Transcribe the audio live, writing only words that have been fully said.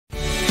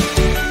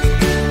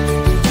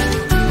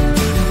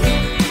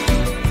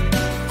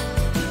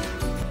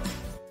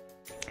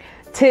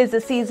'Tis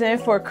the season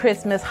for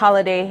Christmas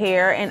holiday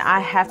hair, and I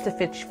have to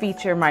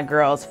feature my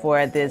girls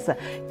for this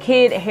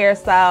kid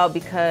hairstyle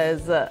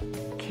because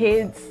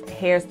kids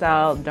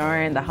hairstyle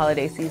during the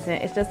holiday season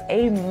is just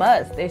a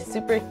must. They're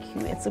super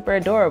cute and super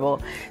adorable.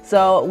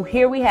 So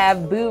here we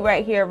have Boo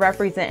right here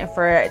representing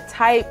for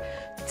type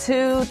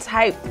 2,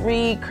 type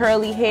 3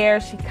 curly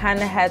hair. She kind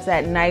of has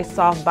that nice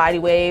soft body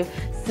wave,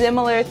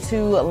 similar to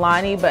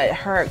Lonnie, but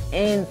her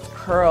ends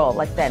curl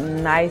like that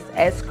nice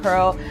S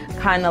curl,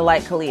 kind of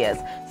like Kalia's.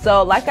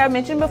 So like I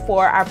mentioned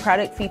before, our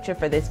product feature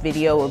for this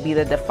video will be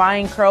the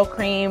Defying Curl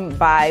Cream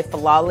by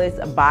Flawless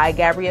by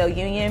Gabrielle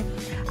Union.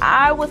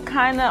 I was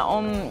kind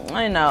of,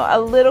 a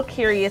little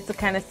curious to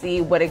kind of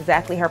see what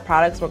exactly her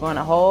products were going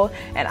to hold.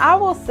 And I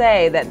will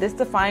say that this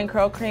Defying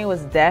Curl Cream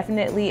was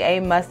definitely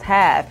a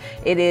must-have.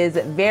 It is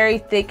very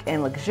thick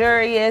and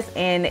luxurious,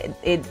 and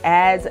it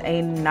adds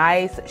a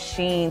nice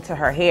sheen to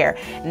her hair.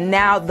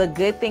 Now, the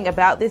good thing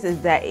about this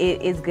is that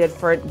it is good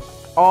for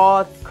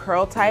all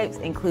curl types,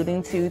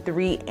 including 2,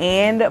 3,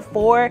 and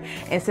 4.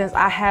 And since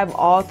I have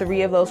all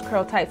 3 of those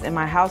curl types in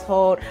my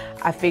household,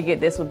 I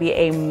figured this would be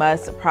a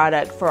must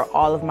product for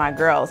all of my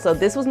girls. So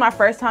this was my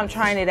first time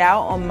trying it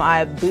out on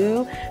my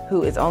Boo,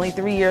 who is only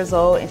 3 years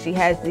old, and she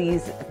has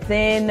these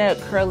thin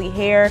curly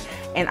hair,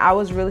 and I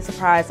was really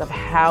surprised of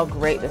how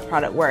great this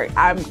product worked.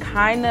 I'm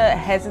kind of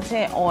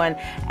hesitant on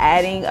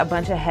adding a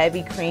bunch of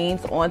heavy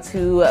creams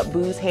onto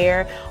Boo's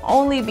hair,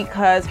 only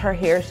because her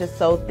hair is just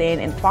so thin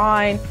and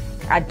fine.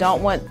 I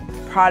don't want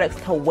products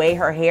to weigh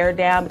her hair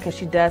down because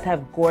she does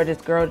have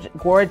gorgeous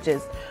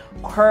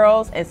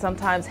curls, and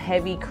sometimes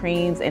heavy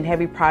creams and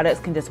heavy products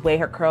can just weigh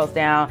her curls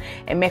down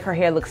and make her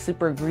hair look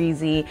super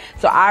greasy.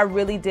 So I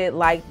really did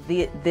like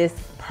this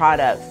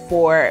product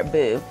for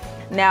Boo.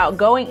 Now,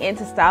 going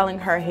into styling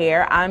her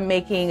hair, I'm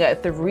making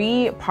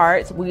 3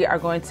 parts. We are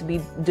going to be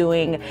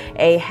doing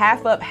a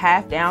half up,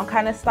 half down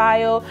kind of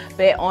style,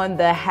 but on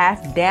the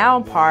half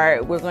down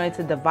part, we're going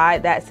to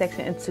divide that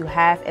section into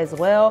half as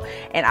well.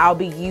 And I'll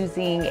be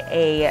using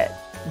a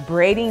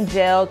braiding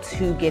gel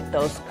to get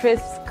those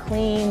crisp,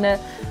 clean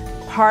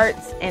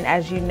parts. And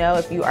as you know,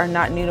 if you are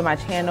not new to my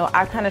channel,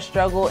 I kind of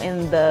struggle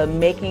in the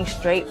making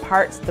straight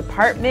parts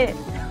department.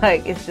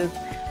 Like,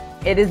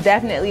 it is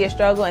definitely a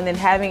struggle. And then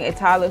having a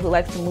toddler who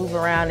likes to move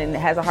around and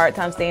has a hard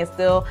time staying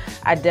still,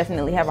 I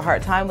definitely have a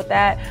hard time with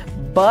that.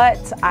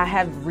 But I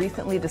have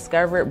recently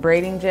discovered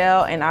braiding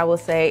gel, and I will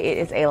say it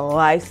is a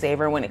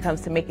lifesaver when it comes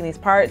to making these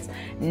parts.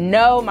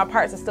 No, my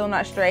parts are still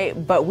not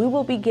straight, but we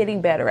will be getting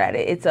better at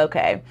it. It's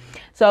okay.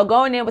 So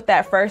going in with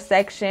that first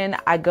section,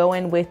 I go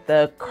in with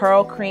the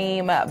Curl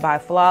Cream by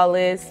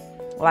Flawless.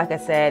 Like I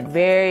said,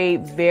 very,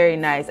 very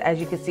nice. As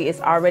you can see,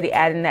 it's already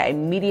adding that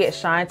immediate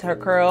shine to her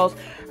curls.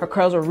 Her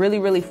curls are really,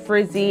 really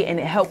frizzy, and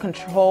it helped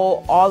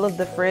control all of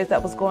the frizz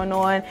that was going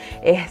on.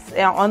 It's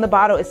on the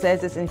bottle, it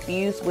says it's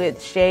infused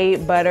with shea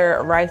butter,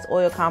 rice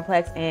oil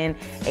complex, and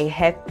a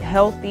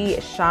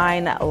healthy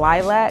shine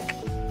lilac,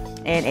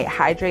 and it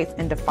hydrates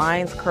and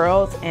defines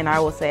curls. And I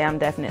will say I'm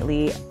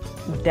definitely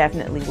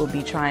will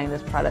be trying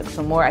this product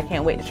some more. I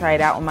can't wait to try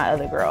it out on my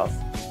other girls.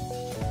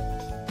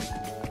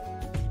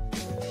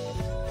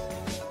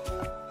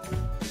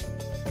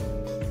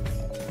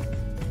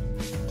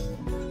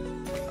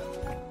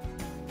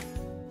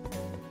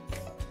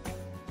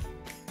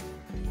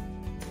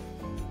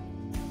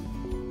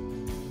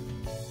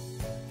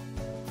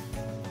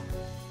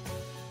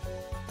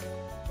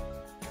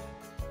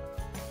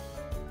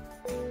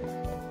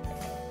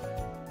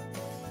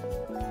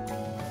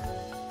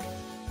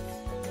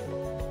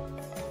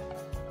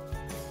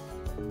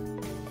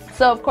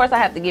 So of course I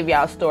have to give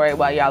y'all a story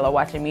while y'all are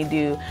watching me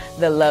do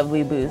the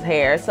lovely Boo's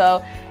hair.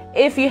 So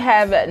if you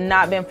have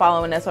not been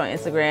following us on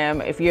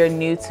Instagram, if you're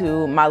new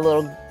to my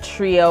little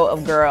trio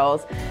of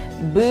girls,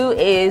 Boo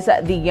is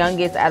the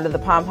youngest out of the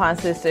Pompon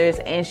sisters,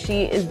 and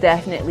she is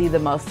definitely the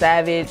most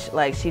savage.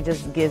 Like, she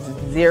just gives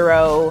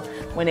 0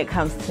 when it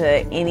comes to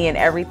any and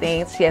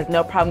everything. She has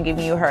no problem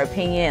giving you her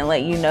opinion and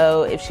let you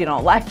know if she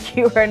don't like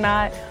you or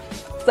not.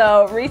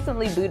 So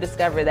recently Boo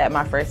discovered that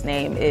my first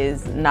name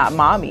is not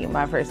Mommy.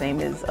 My first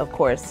name is, of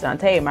course,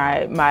 Shantae.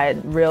 My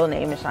real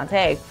name is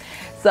Shantae.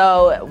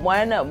 So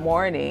one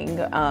morning,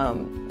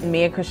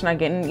 me and Christian are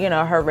getting,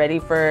 her ready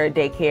for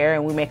daycare,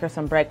 and we make her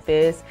some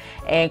breakfast.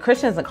 And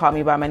Christian doesn't call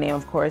me by my name,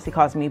 of course. He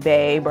calls me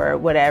Babe, or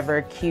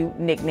whatever cute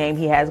nickname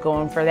he has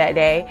going for that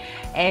day.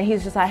 And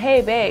he's just like,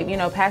 hey, Babe,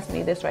 pass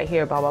me this right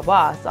here, blah, blah,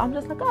 blah. So I'm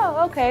just like,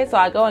 oh, okay. So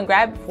I go and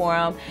grab it for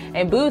him,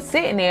 and Boo's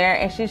sitting there,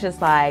 and she's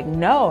just like,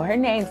 no, her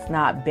name's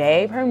not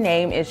Babe. Her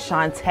name is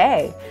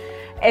Shantae.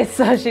 And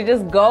so she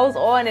just goes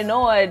on and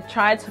on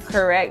trying to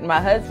correct my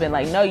husband.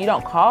 Like, no, you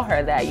don't call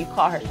her that. You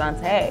call her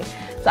Shantae.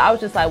 So I was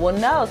just like, well,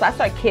 no. So I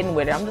started kidding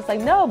with her. I'm just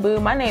like, no, boo,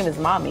 my name is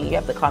Mommy. You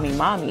have to call me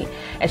Mommy.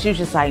 And she was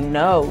just like,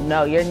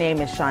 no, your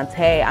name is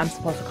Shantae. I'm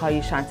supposed to call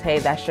you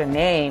Shantae. That's your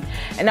name.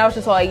 And I was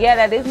just like, yeah,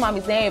 that is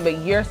Mommy's name, but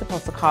you're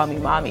supposed to call me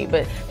Mommy.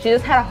 But she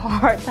just had a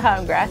hard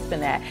time grasping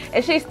that.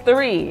 And she's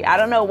 3. I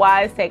don't know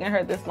why it's taking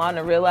her this long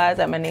to realize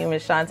that my name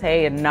is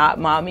Shantae and not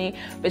Mommy,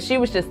 but she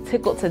was just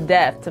tickled to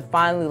death to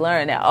finally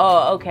learn that,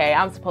 oh, okay,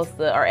 I'm supposed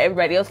to, or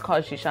everybody else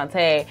calls you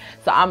Shantae,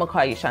 so I'm gonna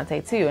call you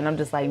Shantae too. And I'm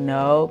just like,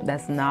 no,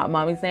 that's not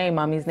Mommy's name.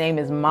 Mommy's name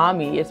is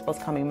Mommy. You're supposed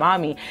to call me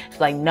Mommy. She's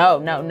like, no,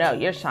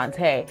 you're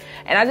Shantae.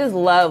 And I just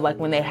love like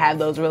when they have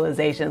those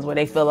realizations where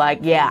they feel like,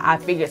 yeah, I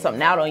figured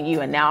something out on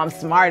you and now I'm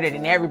smarter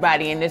than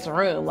everybody in this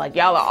room. Like,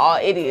 y'all are all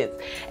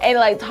idiots. And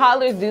like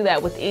toddlers do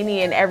that with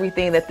any and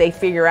everything that they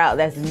figure out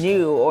that's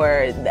new,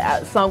 or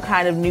some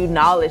kind of new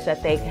knowledge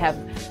that they have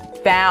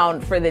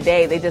found for the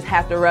day. They just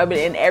have to rub it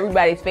in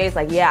everybody's face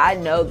like, yeah, I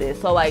know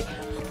this. So like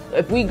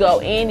if we go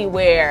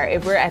anywhere,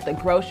 if we're at the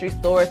grocery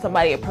store,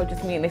 somebody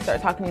approaches me and they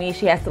start talking to me,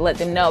 she has to let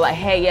them know like,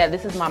 hey, yeah,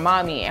 this is my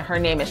Mommy and her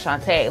name is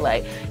Shantae.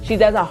 Like she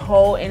does a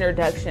whole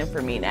introduction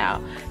for me now.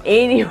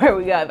 Anywhere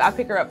we go, if I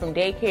pick her up from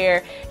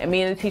daycare and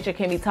me and the teacher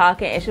can be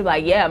talking and she'll be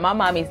like, yeah, my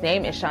Mommy's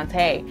name is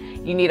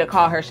Shantae. You need to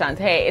call her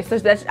Shantae. It's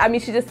just that, I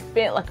mean, she just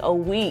spent like a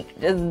week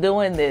just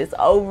doing this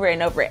over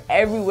and over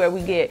everywhere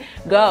we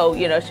go.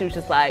 You know, she was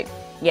just like,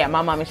 yeah,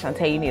 my Mommy's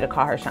Shantae, you need to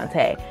call her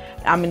Shantae.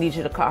 I'm gonna need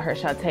you to call her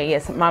Shantae.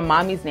 Yes, my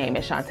Mommy's name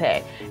is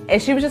Shantae.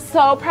 And she was just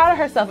so proud of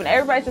herself, and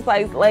everybody's just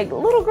like,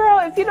 little girl,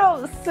 if you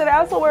don't sit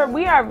down somewhere,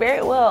 we are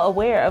very well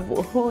aware of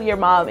who your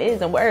mom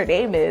is and what her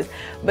name is.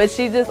 But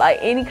she just, like,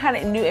 any kind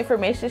of new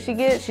information she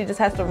gets, she just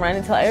has to run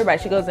and tell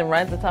everybody. She goes and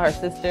runs and tell her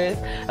sisters.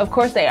 Of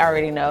course, they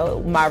already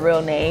know my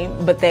real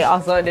name, but they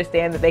also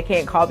understand that they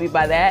can't call me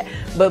by that.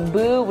 But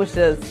Boo was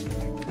just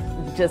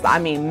I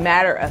mean,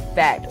 matter of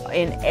fact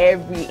in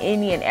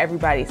any and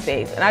everybody's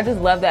face. And I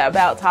just love that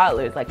about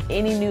toddlers. Like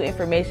any new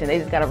information, they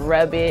just gotta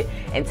rub it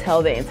and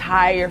tell the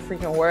entire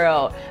freaking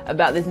world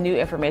about this new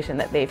information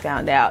that they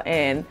found out.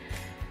 And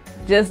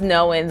just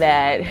knowing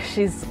that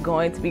she's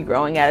going to be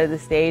growing out of the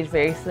stage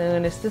very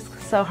soon, it's just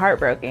so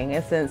heartbreaking.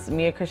 And since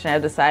me and Christian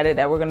have decided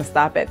that we're gonna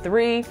stop at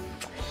 3,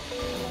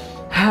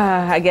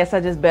 I guess I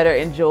just better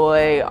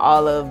enjoy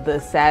all of the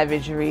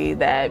savagery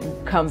that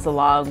comes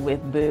along with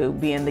Boo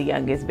being the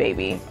youngest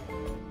baby.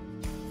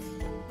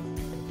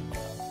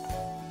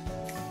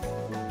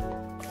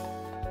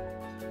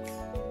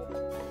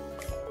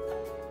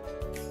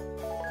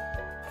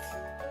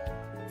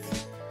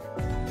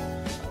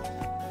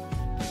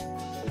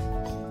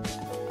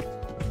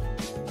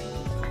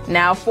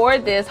 Now for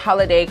this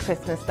holiday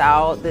Christmas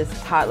style, this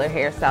toddler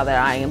hairstyle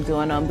that I am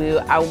doing on Boo,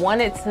 I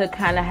wanted to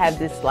kind of have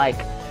this like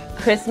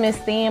Christmas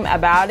theme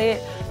about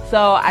it.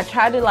 So I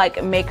tried to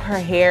like make her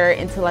hair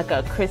into like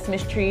a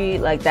Christmas tree,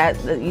 like that.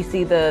 You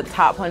see the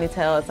top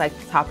ponytail, it's like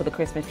the top of the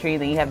Christmas tree.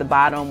 Then you have the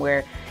bottom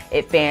where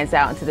it fans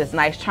out into this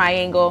nice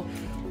triangle.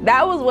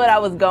 That was what I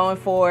was going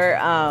for.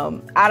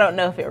 I don't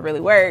know if it really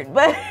worked,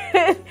 but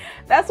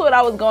that's what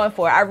I was going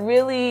for. I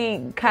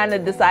really kind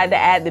of decided to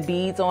add the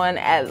beads on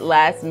at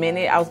last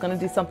minute. I was gonna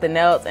do something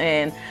else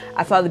and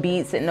I saw the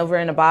beads sitting over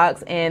in a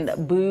box, and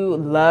Boo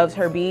loves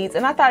her beads.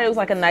 And I thought it was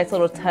like a nice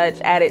little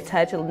added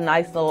touch, a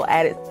nice little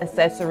added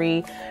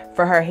accessory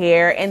for her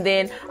hair. And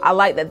then I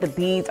like that the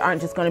beads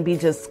aren't just gonna be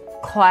just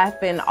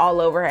clapping all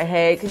over her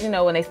head, because you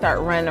know when they start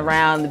running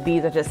around, the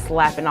beads are just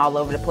slapping all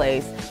over the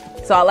place.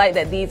 So I like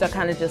that these are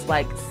kind of just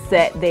like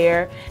set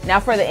there. Now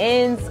for the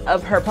ends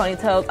of her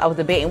ponytails, I was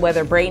debating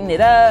whether braiding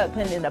it up,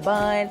 putting it in a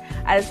bun.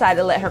 I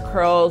decided to let her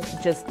curls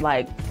just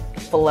like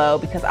flow,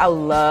 because I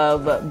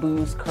love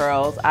Boo's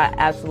curls. I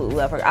absolutely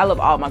love her. I love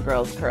all my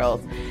girls'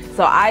 curls.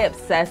 So I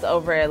obsess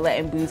over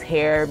letting Boo's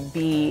hair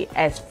be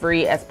as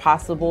free as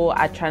possible.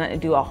 I try not to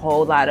do a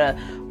whole lot of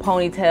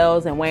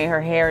ponytails and weighing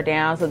her hair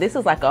down. So this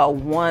is like a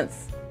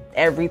once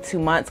every 2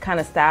 months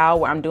kind of style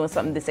where I'm doing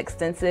something this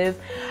extensive.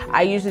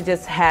 I usually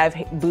just have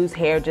Boo's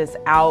hair just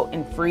out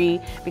and free.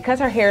 Because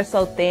her hair is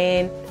so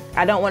thin,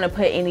 I don't want to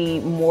put any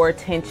more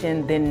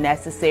tension than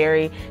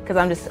necessary, because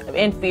I'm just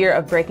in fear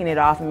of breaking it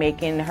off and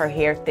making her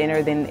hair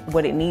thinner than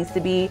what it needs to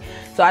be.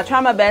 So I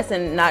try my best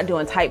in not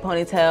doing tight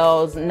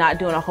ponytails, not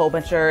doing a whole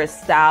bunch of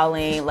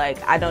styling.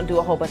 Like I don't do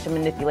a whole bunch of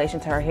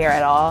manipulation to her hair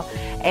at all.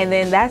 And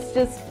then that's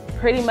just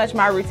pretty much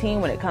my routine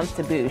when it comes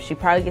to Boo. She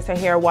probably gets her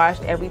hair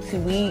washed every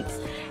 2 weeks,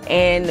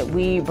 and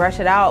we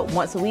brush it out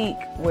once a week,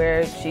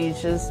 where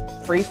she's just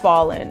free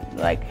falling,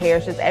 like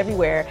hair's just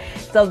everywhere.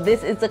 So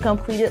this is the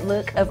completed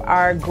look of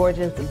our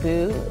gorgeous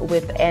Boo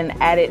with an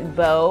added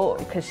bow,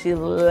 because she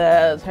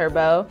loves her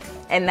bow.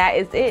 And that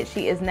is it.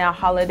 She is now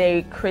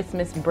holiday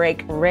Christmas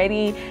break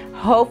ready.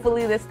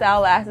 Hopefully this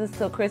style lasts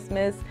till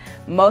Christmas.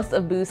 Most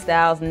of Boo's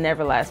styles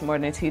never last more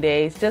than 2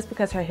 days, just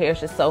because her hair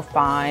is just so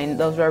fine.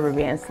 Those rubber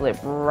bands slip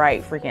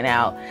right freaking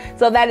out.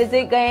 So that is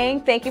it,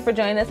 gang. Thank you for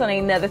joining us on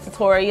another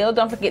tutorial.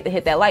 Don't forget to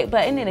hit that like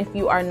button, and if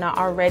you are not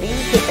already,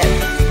 hit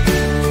that subscribe